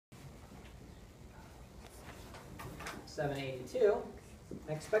782,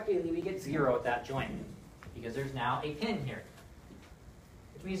 expectedly we get 0 at that joint because there's now a pin here,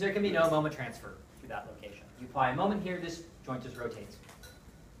 which means there can be no moment transfer to that location. You apply a moment here, this joint just rotates.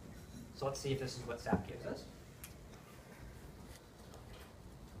 So let's see if this is what SAP gives us.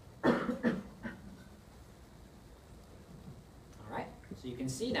 All right, so you can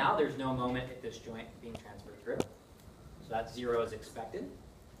see now there's no moment at this joint being transferred through. So that's 0 as expected.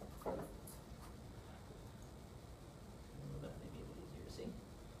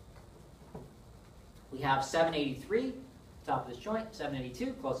 We have 783, top of this joint,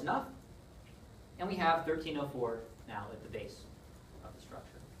 782, close enough. And we have 1304 now at the base of the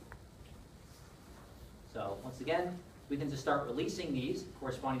structure. So once again, we can just start releasing these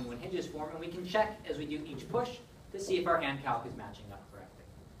corresponding to when hinges form, and we can check as we do each push to see if our hand calc is matching up correctly.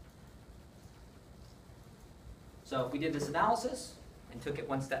 So if we did this analysis and took it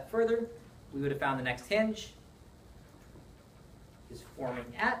one step further, we would have found the next hinge is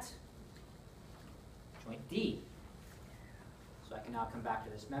forming at joint D. So I can now come back to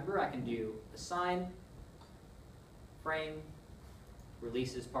this member. I can do assign, frame,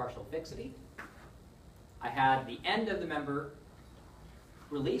 releases partial fixity. I had the end of the member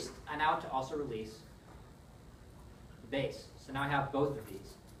released. I now have to also release the base. So now I have both of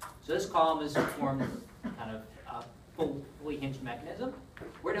these. So this column is formed kind of a fully hinged mechanism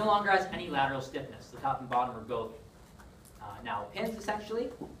where it no longer has any lateral stiffness. The top and bottom are both now pins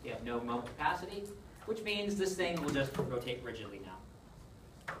essentially. You have no moment capacity, which means this thing will just rotate rigidly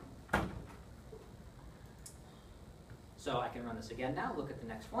now. So I can run this again now, look at the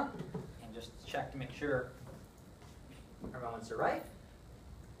next one, and just check to make sure our moments are right.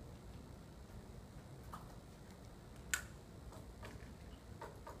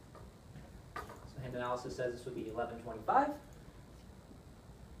 So hand analysis says this would be 1125,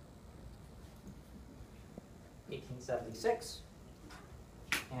 1876.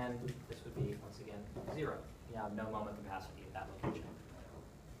 And this would be, once again, 0. You have no moment capacity at that location.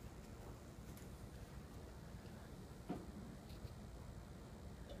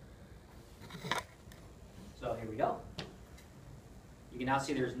 So here we go. You can now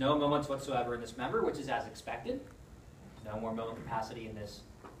see there's no moments whatsoever in this member, which is as expected. No more moment capacity in this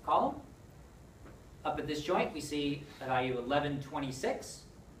column. Up at this joint, we see a value of 1126.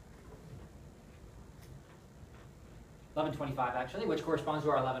 1125 actually, which corresponds to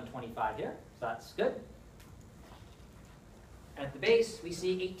our 1125 here, so that's good. At the base, we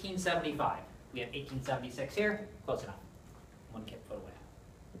see 1875. We have 1876 here, close enough. One kip foot away.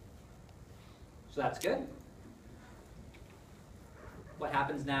 So that's good. What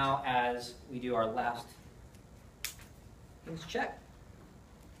happens now as we do our last hinge check?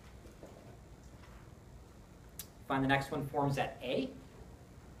 Find the next one forms at A.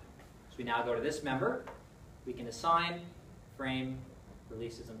 So we now go to this member. We can assign, frame,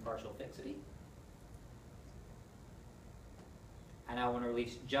 releases, and partial fixity. I now want to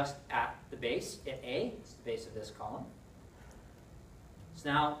release just at the base, at A. It's the base of this column.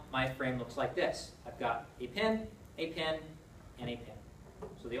 So now my frame looks like this. I've got a pin, and a pin.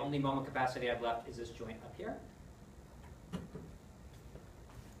 So the only moment capacity I've left is this joint up here.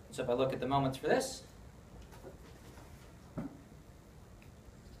 So if I look at the moments for this,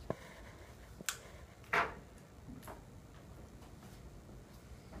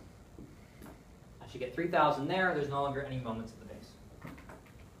 you get 3,000 there, there's no longer any moments at the base.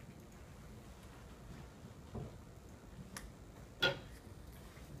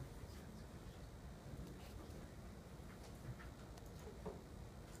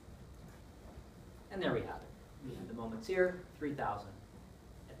 And there we have it. We have the moments here, 3,000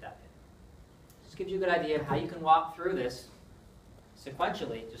 at that pin. This gives you a good idea of how you can walk through this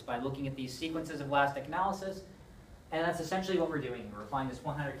sequentially just by looking at these sequences of elastic analysis. And that's essentially what we're doing. We're applying this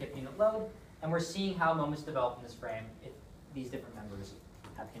 100 kip unit load, and we're seeing how moments develop in this frame if these different members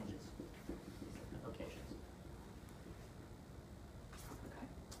have hinges, different locations. Okay.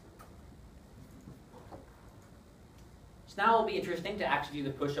 So now it'll be interesting to actually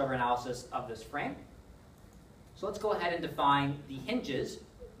do the pushover analysis of this frame. So let's go ahead and define the hinges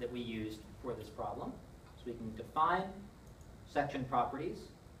that we used for this problem. So we can define section properties,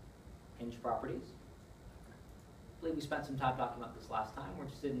 hinge properties. I believe we spent some time talking about this last time. We're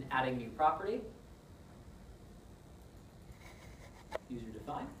interested in adding new property. User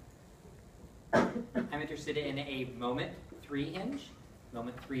define. I'm interested in a moment 3 hinge.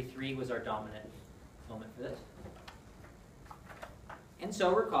 Moment 3 was our dominant moment for this. And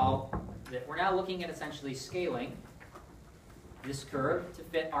so recall that we're now looking at essentially scaling this curve to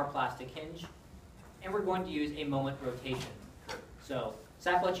fit our plastic hinge. And we're going to use a moment rotation curve. So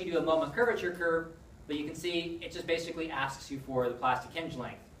SAP lets you do a moment curvature curve But you can see it just basically asks you for the plastic hinge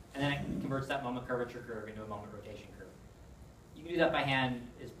length, and then it converts that moment curvature curve into a moment rotation curve. You can do that by hand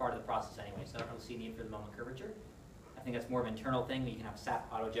as part of the process anyway, so I don't really see a need for the moment curvature. I think that's more of an internal thing, where you can have SAP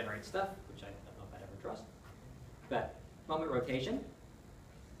auto-generate stuff, which I don't know if I'd ever trust. But moment rotation.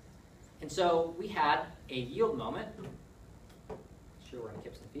 And so we had a yield moment. Sure, we're in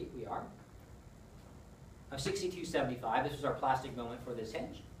kips and feet, we are. Of 6275, this was our plastic moment for this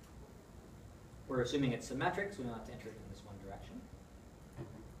hinge. We're assuming it's symmetric, so we don't have to enter it in this one direction.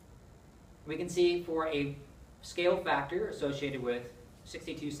 We can see for a scale factor associated with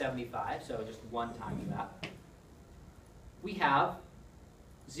 6275, so just 1 times that, we have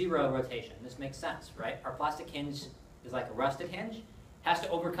 0 rotation. This makes sense, right? Our plastic hinge is like a rusted hinge. It has to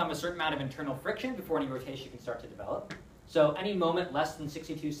overcome a certain amount of internal friction before any rotation can start to develop. So any moment less than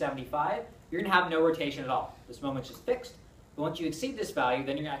 6275, you're going to have no rotation at all. This moment's just fixed. But once you exceed this value,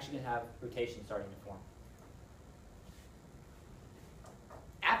 then you're actually going to have rotation starting to form.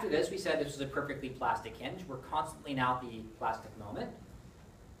 After this, we said this was a perfectly plastic hinge. We're constantly now at the plastic moment.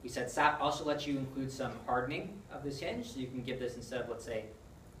 We said SAP also lets you include some hardening of this hinge. So you can give this, instead of, let's say,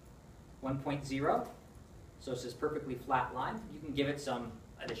 1.0, so it's this perfectly flat line, you can give it some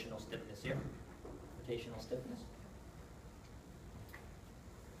additional stiffness here, rotational stiffness.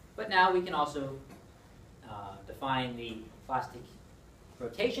 But now we can also define the plastic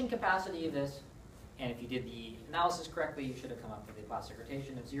rotation capacity of this, and if you did the analysis correctly, you should have come up with a plastic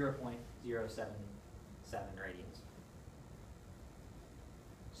rotation of 0.077 radians.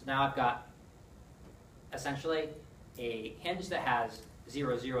 So now I've got essentially a hinge that has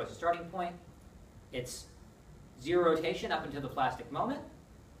 0, 0 as a starting point. It's 0 rotation up until the plastic moment,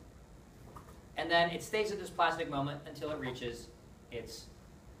 and then it stays at this plastic moment until it reaches its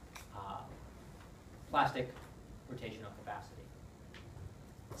plastic rotational capacity.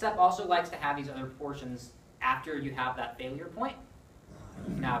 SEP also likes to have these other portions after you have that failure point.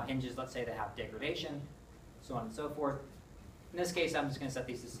 You can have hinges, let's say, that have degradation, so on and so forth. In this case, I'm just going to set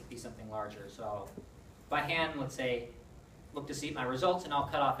these to be something larger. So by hand, let's say, look to see my results, and I'll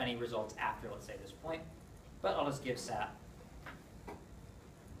cut off any results after, let's say, this point. But I'll just give SAP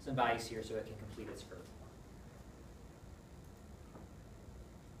some values here so it can complete its curve.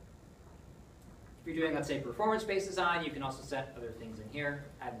 If you're doing, let's say, performance-based design, you can also set other things in here.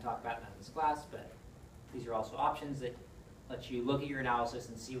 I haven't talked about that in this class, but these are also options that let you look at your analysis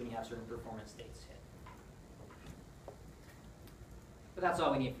and see when you have certain performance states hit. But that's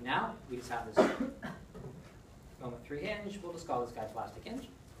all we need for now. We just have this moment 3 hinge. We'll just call this guy plastic hinge.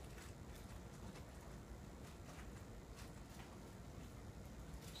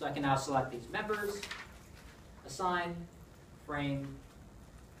 So I can now select these members, assign, frame,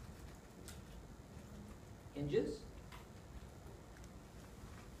 hinges.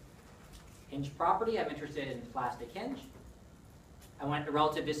 Hinge property, I'm interested in plastic hinge. I want a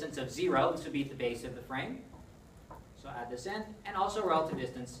relative distance of 0. This would be at the base of the frame. So add this in. And also a relative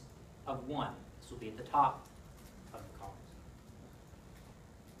distance of 1. This will be at the top of the columns.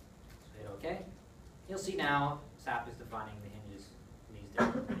 So hit OK. You'll see now SAP is defining the hinges in these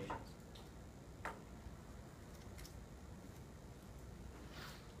different conditions.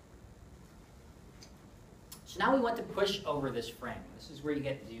 So now we want to push over this frame. This is where you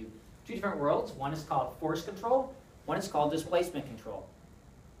get to do 2 different worlds. One is called force control. One is called displacement control.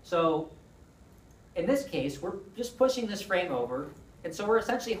 So in this case, we're just pushing this frame over, and so we're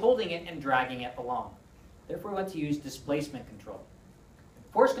essentially holding it and dragging it along. Therefore, we want to use displacement control.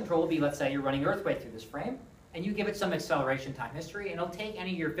 Force control will be, let's say, you're running earthquake through this frame, and you give it some acceleration time history, and it'll take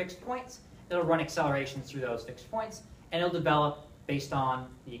any of your fixed points, it'll run accelerations through those fixed points, and it'll develop, based on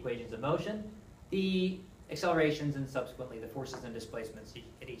the equations of motion, the accelerations and subsequently the forces and displacements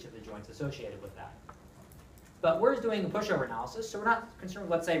at each of the joints associated with that. But we're doing a pushover analysis, so we're not concerned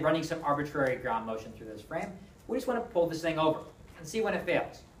with, let's say, running some arbitrary ground motion through this frame. We just want to pull this thing over and see when it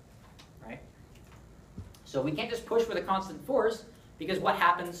fails, right? So we can't just push with a constant force, because what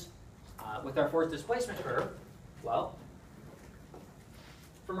happens with our force displacement curve? Well,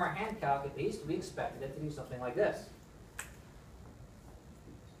 from our hand calc at least, we expected it to do something like this.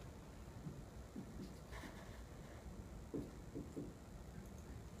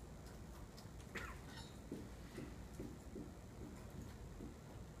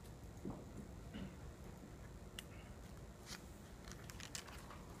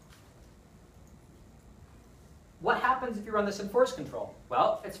 What happens if you run this in force control?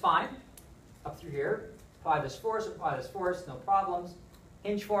 Well, it's fine. Up through here, apply this force, no problems.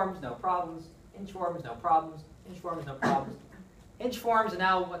 Hinge forms, no problems. Hinge forms, no problems. Hinge forms, no problems. Hinge forms, and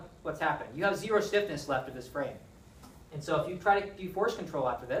now what's happening? You have 0 stiffness left of this frame. And so if you try to do force control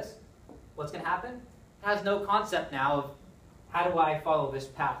after this, what's going to happen? It has no concept now of how do I follow this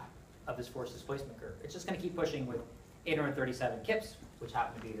path of this force displacement curve. It's just going to keep pushing with 837 kips, which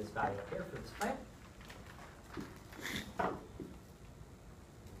happen to be this value up here for this frame.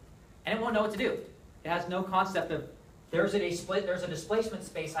 And it won't know what to do. It has no concept of there's a displacement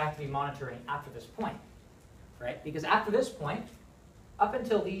space I have to be monitoring after this point, right? Because after this point, up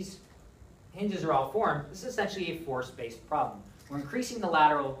until these hinges are all formed, this is essentially a force-based problem. We're increasing the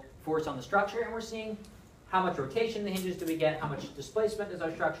lateral force on the structure, and we're seeing how much rotation the hinges do we get, how much displacement does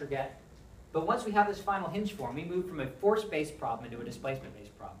our structure get. But once we have this final hinge form, we move from a force-based problem into a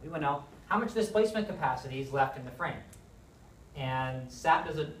displacement-based problem. We want to know how much displacement capacity is left in the frame. And SAP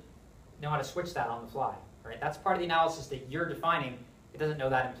doesn't know how to switch that on the fly, right? That's part of the analysis that you're defining. It doesn't know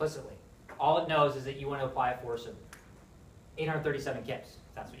that implicitly. All it knows is that you want to apply a force of 837 kips,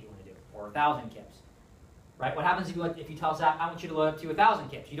 if that's what you want to do, or 1,000 kips, right? What happens if you tell SAP, I want you to load up to 1,000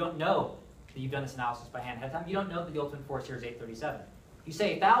 kips? You don't know that you've done this analysis by hand ahead of time. You don't know that the ultimate force here is 837. If you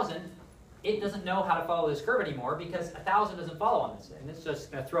say 1,000, it doesn't know how to follow this curve anymore because 1,000 doesn't follow on this. And it's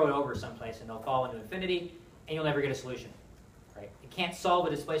just going to throw it over someplace and it'll fall into infinity and you'll never get a solution. Right? You can't solve a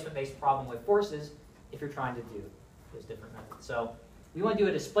displacement-based problem with forces if you're trying to do those different methods. So we want to do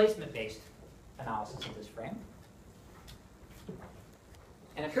a displacement-based analysis of this frame.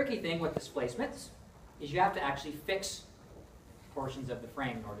 And a tricky thing with displacements is you have to actually fix portions of the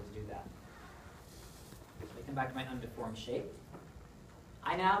frame in order to do that. So I come back to my undeformed shape.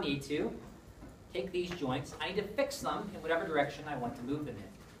 I now need to take these joints, I need to fix them in whatever direction I want to move them in.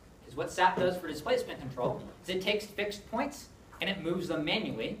 Because what SAP does for displacement control is it takes fixed points and it moves them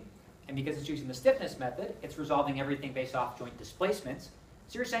manually. And because it's using the stiffness method, it's resolving everything based off joint displacements.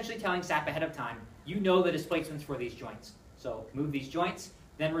 So you're essentially telling SAP ahead of time, you know the displacements for these joints. So move these joints,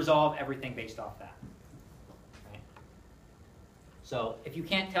 then resolve everything based off that. Okay. So if you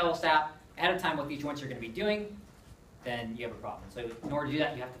can't tell SAP ahead of time what these joints are going to be doing, then you have a problem. So in order to do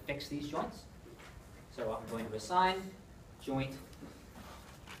that, you have to fix these joints. So I'm going to assign joint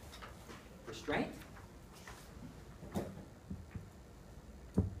restraint.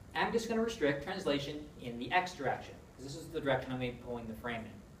 I'm just going to restrict translation in the x direction, because this is the direction I'm going to be pulling the frame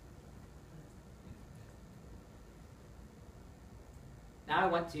in. Now I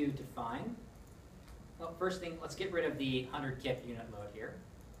want to define, well, first thing, let's get rid of the 100 kip unit load here.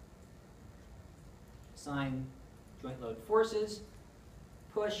 Assign joint load forces,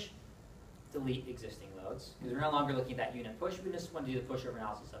 push, delete existing loads, because we're no longer looking at that unit push, we just want to do the pushover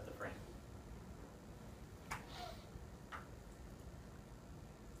analysis of the frame.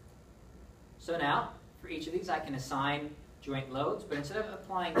 So now, for each of these, I can assign joint loads, but instead of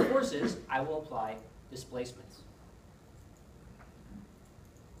applying forces, I will apply displacements.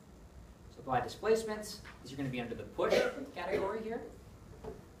 So apply displacements. These are going to be under the push category here.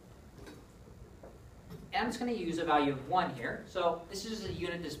 And I'm just going to use a value of 1 here. So this is a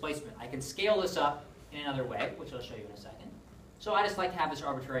unit displacement. I can scale this up in another way, which I'll show you in a second. So I just like to have this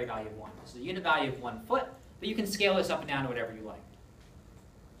arbitrary value of 1. This is a unit value of 1 foot, but you can scale this up and down to whatever you like.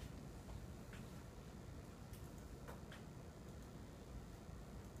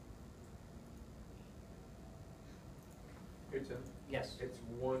 Here, Tim. Yes. It's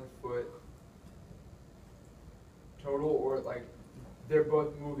 1 foot total, or like they're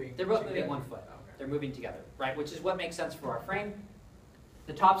both moving. They're both together? moving 1 foot. Okay. They're moving together, right? Which is what makes sense for our frame.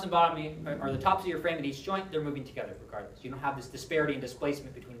 The tops and bottom, or the tops of your frame at each joint, they're moving together regardless. You don't have this disparity in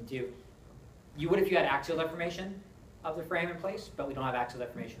displacement between the two. You would if you had axial deformation of the frame in place, but we don't have axial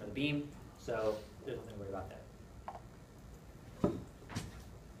deformation of the beam, so there's nothing to worry about that.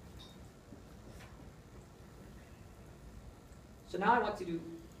 So now I want to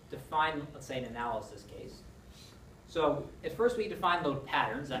define, let's say, an analysis case. So at first we defined load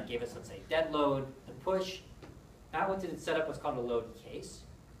patterns. That gave us, let's say, dead load, the push. Now I want to set up what's called a load case.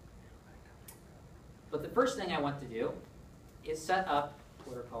 But the first thing I want to do is set up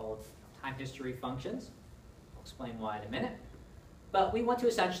what are called time history functions. I'll explain why in a minute. But we want to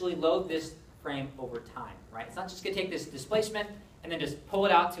essentially load this frame over time, right? It's not just going to take this displacement and then just pull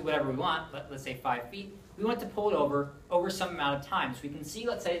it out to whatever we want, let's say 5 feet. We want to pull it over some amount of time. So we can see,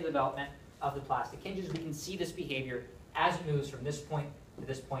 let's say, the development of the plastic hinges. We can see this behavior as it moves from this point to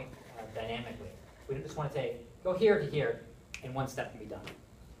this point dynamically. We don't just want to take, go here to here, and one step can be done.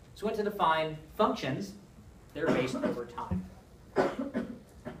 So we want to define functions that are based over time. So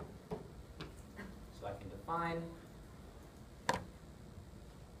I can define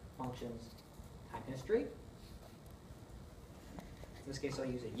functions time history. In this case, I'll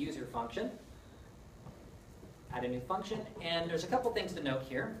use a user function. Add a new function, and there's a couple things to note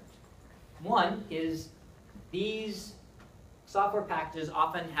here. One is these software packages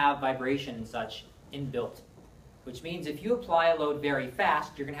often have vibration and such inbuilt, which means if you apply a load very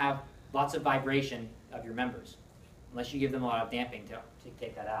fast, you're going to have lots of vibration of your members, unless you give them a lot of damping to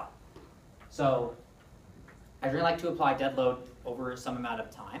take that out. So I really like to apply dead load over some amount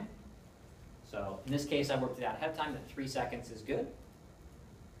of time. So in this case, I worked it out ahead of time that 3 seconds is good.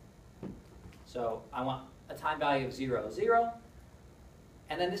 So I want a time value of 0, 0.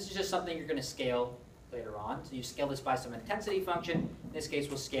 And then this is just something you're going to scale later on. So you scale this by some intensity function. In this case,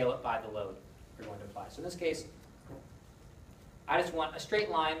 we'll scale it by the load we're going to apply. So in this case, I just want a straight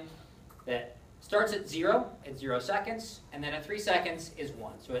line that starts at 0 seconds, and then at 3 seconds is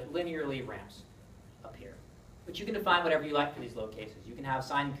 1. So it linearly ramps up here. But you can define whatever you like for these load cases. You can have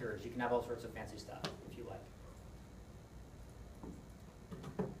sine curves. You can have all sorts of fancy stuff if you like.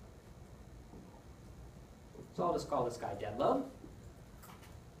 So I'll just call this guy dead load.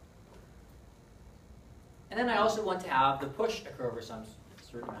 And then I also want to have the push occur over some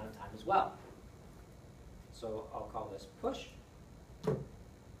certain amount of time as well. So I'll call this push.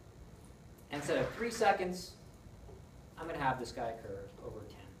 Instead of 3 seconds, I'm going to have this guy occur over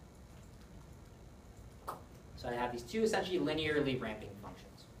 10. So I have these two essentially linearly ramping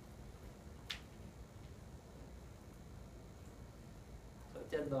functions. So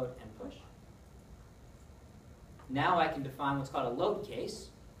dead load and push. Now I can define what's called a load case.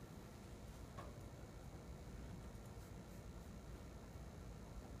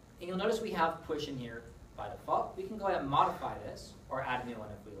 And you'll notice we have push in here by default. We can go ahead and modify this, or add a new one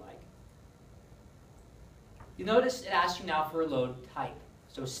if we like. You'll notice it asks you now for a load type.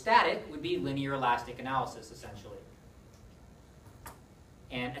 So static would be linear elastic analysis, essentially.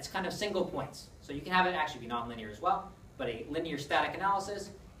 And it's kind of single points. So you can have it actually be nonlinear as well, but a linear static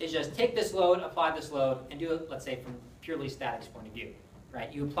analysis is just take this load, apply this load, and do it, let's say, from purely static's point of view.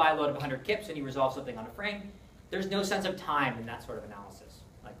 Right? You apply a load of 100 kips and you resolve something on a frame. There's no sense of time in that sort of analysis,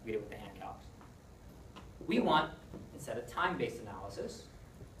 like we did with the hand calcs. We want, instead of time-based analysis,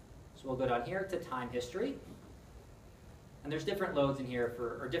 so we'll go down here to time history. And there's different loads in here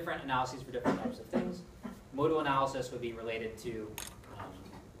for, or different analyses for different types of things. Modal analysis would be related to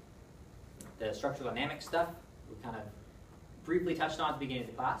the structural dynamics stuff we kind of briefly touched on at the beginning of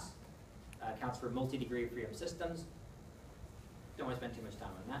the class. Accounts for multi-degree freedom systems. Don't want to spend too much time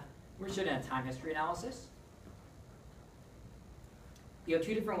on that. We're interested in a time history analysis. You have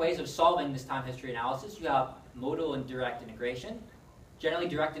two different ways of solving this time history analysis. You have modal and direct integration. Generally,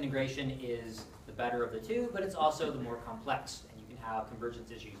 direct integration is the better of the two, but it's also the more complex, and you can have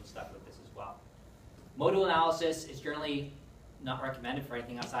convergence issues and stuff with this as well. Modal analysis is generally not recommended for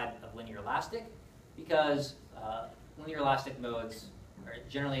anything outside of linear elastic, because linear elastic modes are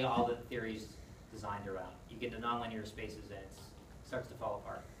generally all the theories designed around. You get into nonlinear spaces and it starts to fall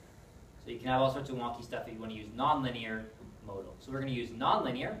apart. So you can have all sorts of wonky stuff if you want to use nonlinear modal. So we're going to use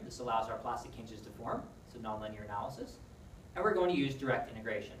nonlinear. This allows our plastic hinges to form. It's a nonlinear analysis. And we're going to use direct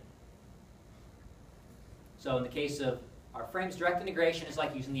integration. So in the case of our frames, direct integration is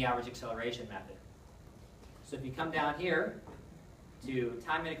like using the average acceleration method. So if you come down here to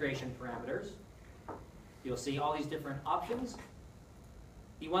time integration parameters, you'll see all these different options.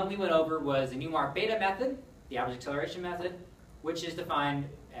 The one we went over was the Newmark beta method, the average acceleration method, which is defined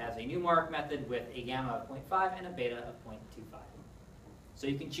as a Newmark method with a gamma of 0.5 and a beta of 0.25. So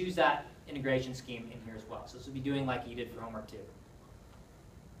you can choose that integration scheme in here as well. So this will be doing like you did for homework 2.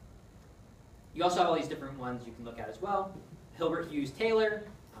 You also have all these different ones you can look at as well. Hilbert, Hughes, Taylor.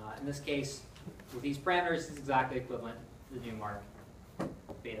 In this case, with these parameters, it's exactly equivalent to the Newmark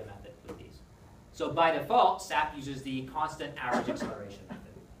beta method with these. So by default, SAP uses the constant average acceleration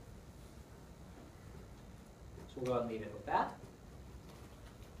method. So we'll go ahead and leave it with that.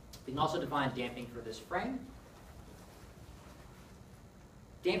 We can also define damping for this frame.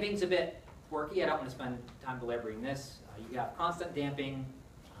 Damping's a bit quirky. I don't want to spend time belaboring this. You have constant damping.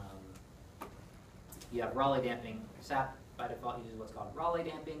 You have Rayleigh damping. SAP by default uses what's called Rayleigh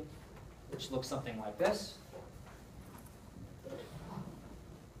damping, which looks something like this.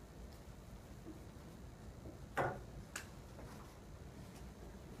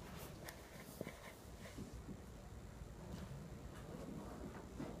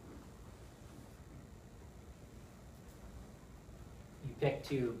 You pick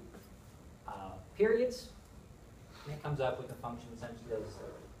two periods, and it comes up with a function essentially does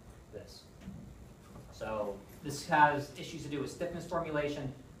this. So this has issues to do with stiffness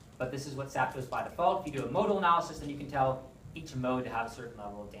formulation, but this is what SAP does by default. If you do a modal analysis, then you can tell each mode to have a certain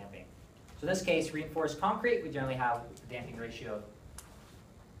level of damping. So in this case, reinforced concrete, we generally have a damping ratio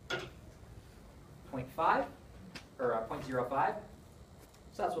of 0.5, or 0.05.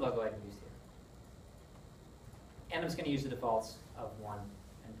 So that's what I'll go ahead and use And I'm just going to use the defaults of 1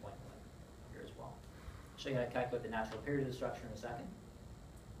 and 0.1 here as well. I'll show you how to calculate the natural period of the structure in a second.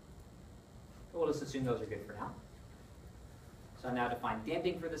 But we'll just assume those are good for now. So I now define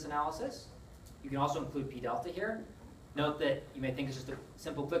damping for this analysis. You can also include P delta here. Note that you may think it's just a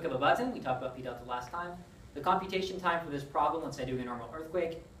simple click of a button. We talked about P delta last time. The computation time for this problem, let's say doing a normal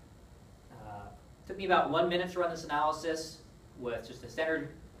earthquake, took me about 1 minute to run this analysis with just a standard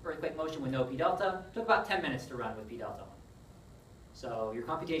earthquake motion with no P delta. Took about 10 minutes to run with P delta. So your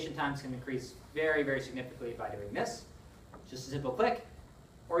computation times can increase very, very significantly by doing this. Just a simple click.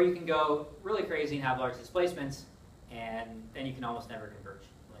 Or you can go really crazy and have large displacements, and then you can almost never converge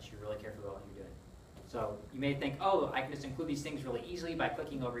unless you're really careful about what you're doing. So you may think, oh, I can just include these things really easily by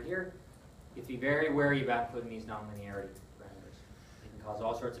clicking over here. You have to be very wary about including these nonlinearity parameters. They can cause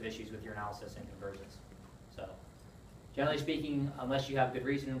all sorts of issues with your analysis and conversions. So generally speaking, unless you have good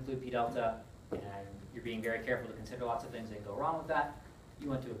reason to include P delta, and you're being very careful to consider lots of things that can go wrong with that, you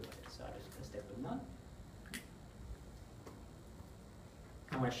want to avoid it. So I'm just going to stick with none.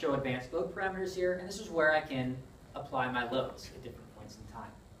 I'm going to show advanced load parameters here, and this is where I can apply my loads at different points in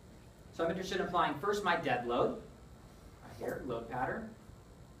time. So I'm interested in applying first my dead load, right here, load pattern,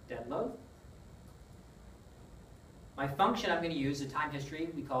 dead load. My function I'm going to use, the time history,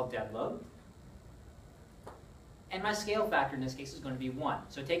 we call dead load. And my scale factor in this case is going to be 1.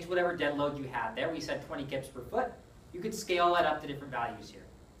 So it takes whatever dead load you had there. We said 20 kips per foot. You could scale that up to different values here.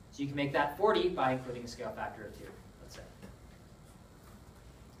 So you can make that 40 by including a scale factor of 2, let's say.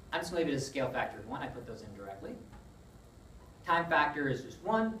 I'm just going to leave it as a scale factor of 1. I put those in directly. Time factor is just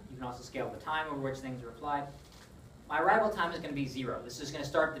 1. You can also scale the time over which things are applied. My arrival time is going to be 0. This is going to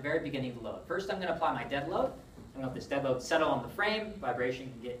start at the very beginning of the load. First, I'm going to apply my dead load. I'm going to let this dead load settle on the frame. Vibration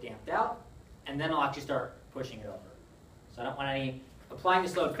can get damped out. And then I'll actually start pushing it over. So I don't want any applying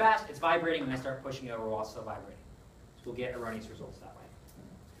this load fast. It's vibrating, and I start pushing it over while it's still vibrating. So we'll get erroneous results that way.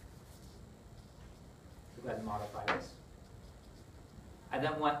 So go ahead and modify this. I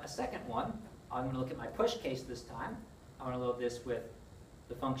then want a second one. I'm going to look at my push case this time. I want to load this with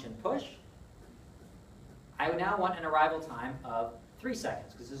the function push. I now want an arrival time of 3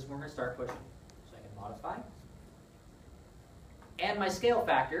 seconds, because this is when we're going to start pushing. So I can modify. And my scale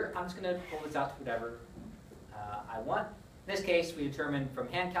factor, I'm just going to pull this out to whatever I want. In this case, we determined from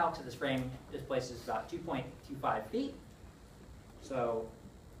hand calc to this frame, this place is about 2.25 feet. So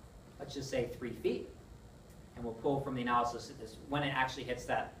let's just say 3 feet. And we'll pull from the analysis of this when it actually hits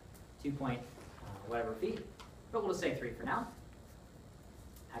that 2 whatever feet. But we'll just say 3 for now.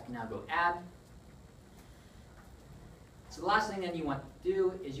 I can now go add. So the last thing then you want to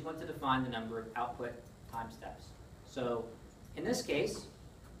do is you want to define the number of output time steps. So in this case,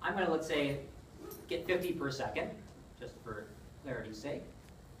 I'm going to, let's say, get 50 per second, just for clarity's sake.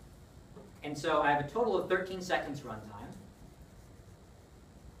 And so I have a total of 13 seconds runtime.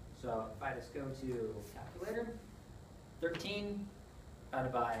 So if I just go to calculator, 13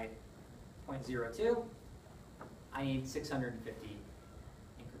 divided by 0.02, I need 650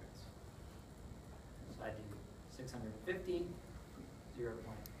 increments. So I do 650, 0.02.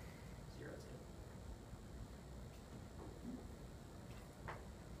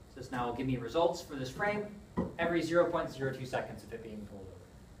 So this now will give me results for this frame every 0.02 seconds of it being pulled over.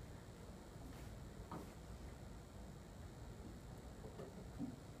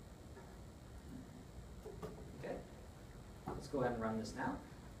 Okay, let's go ahead and run this now.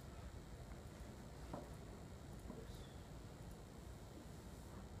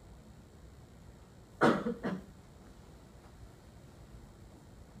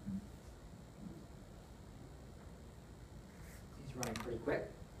 He's running pretty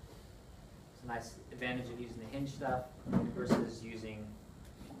quick. It's a nice advantage of using the hinge stuff versus using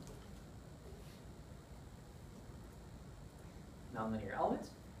nonlinear elements.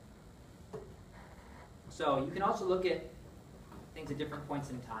 So you can also look at things at different points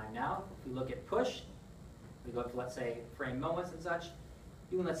in time now. If we look at push, we look at, let's say, frame moments and such.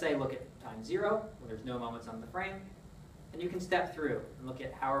 You can, let's say, look at time 0, when there's no moments on the frame. And you can step through and look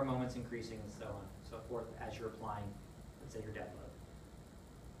at how are moments increasing and so on and so forth as you're applying, let's say, your dead load.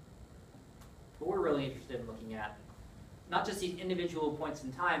 But we're really interested in looking at not just these individual points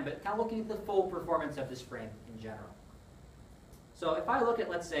in time, but kind of looking at the full performance of this frame in general. So if I look at,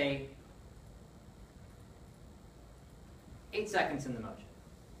 let's say, 8 seconds in the motion.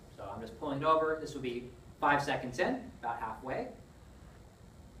 So I'm just pulling it over. This will be 5 seconds in, about halfway.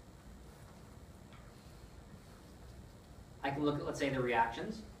 I can look at, let's say, the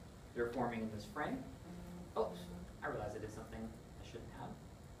reactions that are forming in this frame. Oops, I realized I did something I shouldn't have.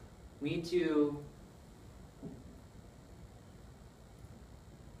 We need to,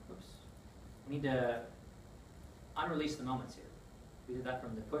 unrelease the moments here. We did that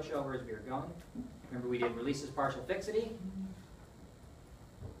from the pushover as we were going. Remember we did releases partial fixity.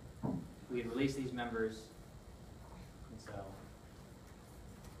 We had released these members, and so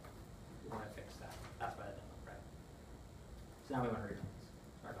we want to fix that. That's why that didn't look right. So now we want to return this.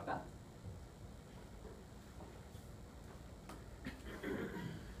 Sorry about that.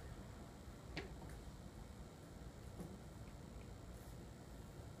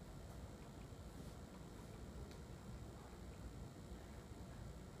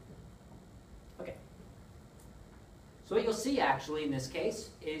 Okay. So what you'll see actually in this case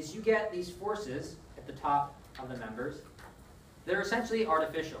is you get these forces at the top of the members that are essentially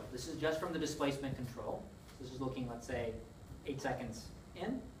artificial. This is just from the displacement control. This is looking, let's say, 8 seconds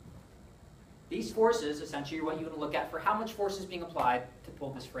in. These forces essentially are what you want to look at for how much force is being applied to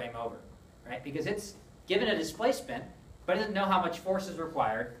pull this frame over, right? Because it's given a displacement, but it doesn't know how much force is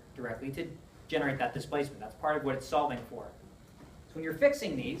required directly to generate that displacement. That's part of what it's solving for. So when you're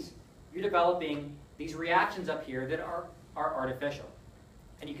fixing these, you're developing these reactions up here that are artificial.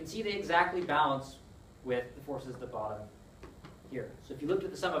 And you can see they exactly balance with the forces at the bottom here. So if you looked at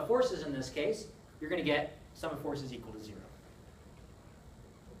the sum of forces in this case, you're going to get sum of forces equal to 0.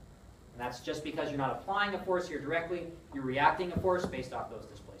 And that's just because you're not applying a force here directly, you're reacting a force based off those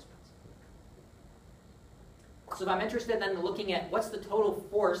displacements. So if I'm interested then in looking at what's the total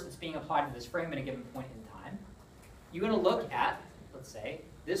force that's being applied to this frame at a given point in time, you're going to look at, let's say,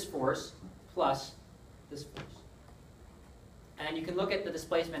 this force plus this force. And you can look at the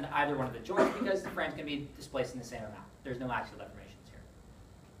displacement of either one of the joints because the frame's going to be displaced in the same amount. There's no axial deformations here.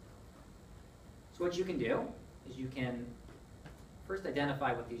 So what you can do is you can first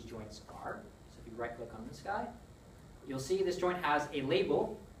identify what these joints are. So if you right-click on this guy, you'll see this joint has a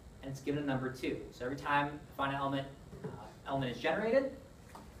label, and it's given a number 2. So every time a finite element is generated,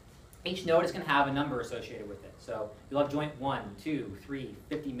 each node is going to have a number associated with it. So you'll have joint 1, 2, 3,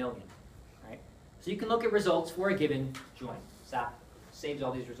 50 million. Right? So you can look at results for a given joint. SAP saves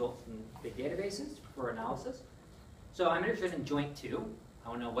all these results in big databases for analysis. So I'm interested in joint 2. I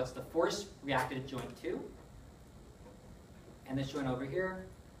want to know what's the force reacted at joint 2. And this joint over here,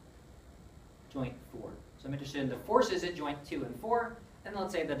 joint 4. So I'm interested in the forces at joint 2 and 4, and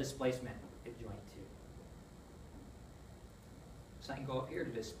let's say the displacement at joint 2. So I can go up here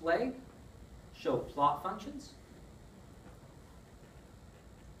to display, show plot functions.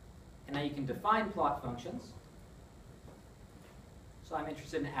 And now you can define plot functions. So I'm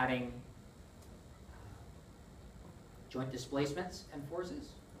interested in adding joint displacements and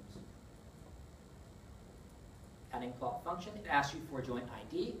forces. Oops. Adding plot function, it asks you for joint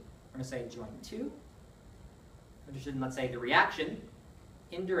ID. We're going to say joint 2. I'm interested in, let's say, the reaction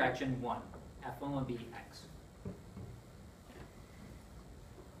in direction 1. F1 will be X.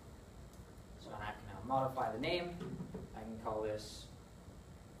 So I can now modify the name. I can call this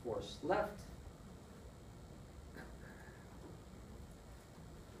force left.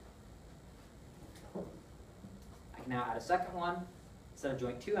 I can now add a second one. Instead of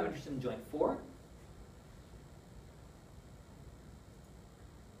joint 2, I'm interested in joint 4.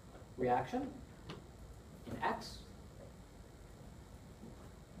 Reaction in X.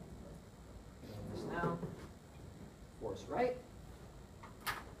 Doing this now. Force right.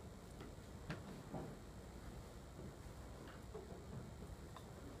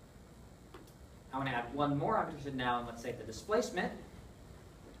 I want to add one more. I'm interested now in, let's say, the displacement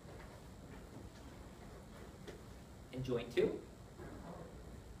in joint 2.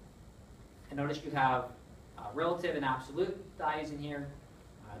 And notice you have relative and absolute values in here.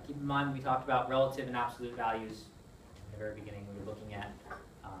 Keep in mind when we talked about relative and absolute values in the very beginning, we were looking at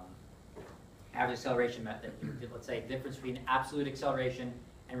average acceleration method. Let's say the difference between absolute acceleration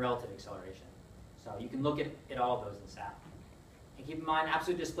and relative acceleration. So you can look at all of those in SAP. And keep in mind,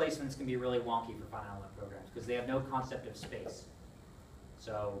 absolute displacements can be really wonky for finite element programs because they have no concept of space.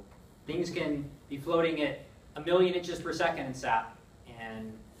 So things can be floating at 1,000,000 inches per second in SAP,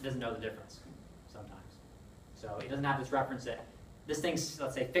 and it doesn't know the difference sometimes. So it doesn't have this reference that this thing's,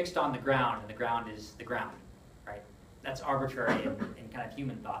 let's say, fixed on the ground, and the ground is the ground, right? That's arbitrary in kind of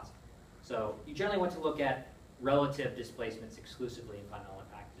human thoughts. So you generally want to look at relative displacements exclusively in finite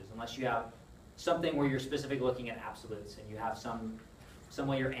element packages, unless you have something where you're specifically looking at absolutes and you have some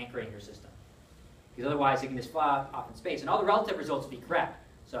way you're anchoring your system. Because otherwise it can just fly off in space. And all the relative results will be correct.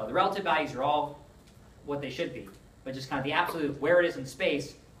 So the relative values are all what they should be. But just kind of the absolute, where it is in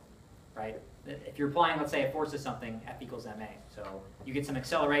space, right? If you're applying, let's say, a force to something, F equals ma. So you get some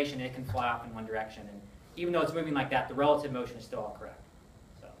acceleration, it can fly off in one direction. And even though it's moving like that, the relative motion is still all correct.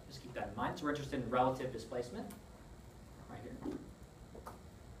 So just keep that in mind. So we're interested in relative displacement right here.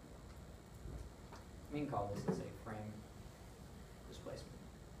 We can call this, let's say, frame displacement.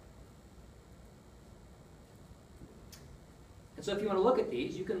 And so if you want to look at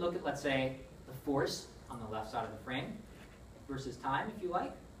these, you can look at, let's say, the force on the left side of the frame versus time, if you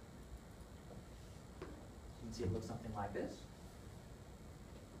like. You can see it looks something like this.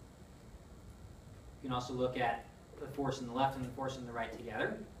 You can also look at the force on the left and the force on the right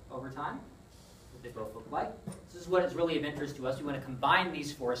together over time, what they both look like. This is what is really of interest to us. We want to combine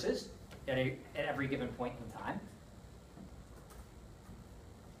these forces at every given point in time.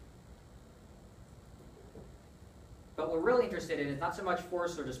 But what we're really interested in is not so much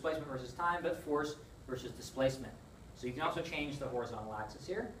force or displacement versus time, but force versus displacement. So you can also change the horizontal axis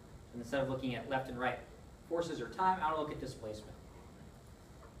here. And instead of looking at left and right forces or time, I want to look at displacement.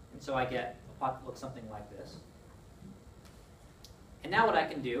 And so I get a plot that looks something like this. And now what I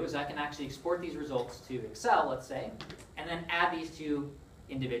can do is I can actually export these results to Excel, let's say, and then add these two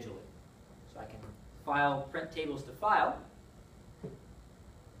individually. So I can file, print tables to file, and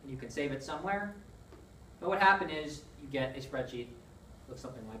you can save it somewhere. But what happened is you get a spreadsheet that looks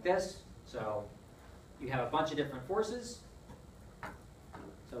something like this. So you have a bunch of different forces.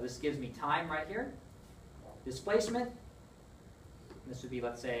 So this gives me time right here. Displacement. This would be,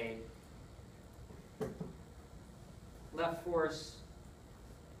 let's say, left force,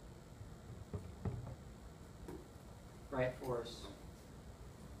 right force,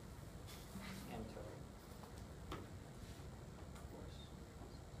 and total force.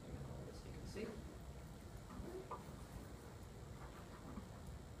 Zoom in a little bit so you can see.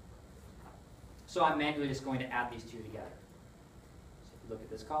 So I'm manually just going to add these two together. So if you look at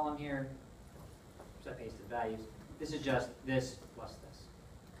this column here, set pasted values, this is just this plus this.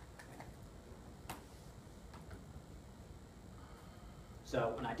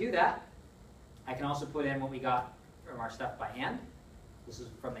 So when I do that, I can also put in what we got from our stuff by hand. This is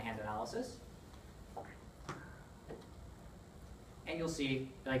from the hand analysis. And you'll see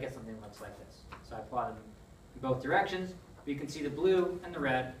that I get something that looks like this. So I plot them in both directions. But you can see the blue and the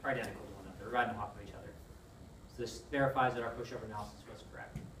red are identical to one another, right on top of each other. So this verifies that our pushover analysis was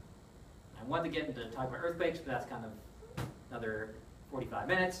correct. I wanted to get into talk about earthquakes, but that's kind of another 45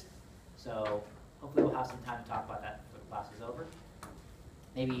 minutes. So hopefully we'll have some time to talk about that before the class is over.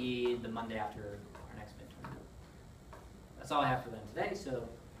 Maybe the Monday after our next midterm. That's all I have for them today. So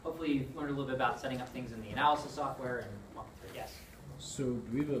hopefully you've learned a little bit about setting up things in the analysis software and walking through it. Yes? So do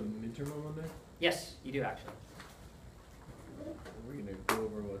we have a midterm on Monday? Yes, you do actually. Are we going to go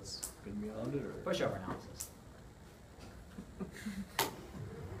over what's going to be on it? Or? Pushover analysis.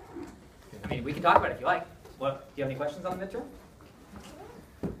 I mean, we can talk about it if you like. What, do you have any questions on the midterm?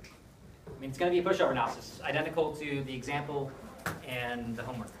 I mean, it's going to be a pushover analysis, identical to the example and the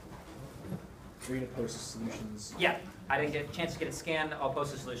homework. We're going to post the solutions. Yeah, I didn't get a chance to get it scanned. I'll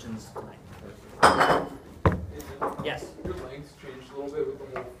post the solutions tonight. Yes? Your lengths changed a little bit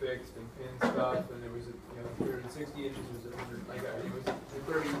with the whole fixed and pin stuff, and there was a, 360 inches was 100, like it was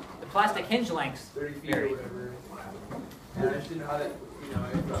 30. The plastic hinge lengths 30 feet vary. or whatever. And I just didn't know how that, if that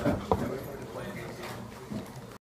would come into play in the exam.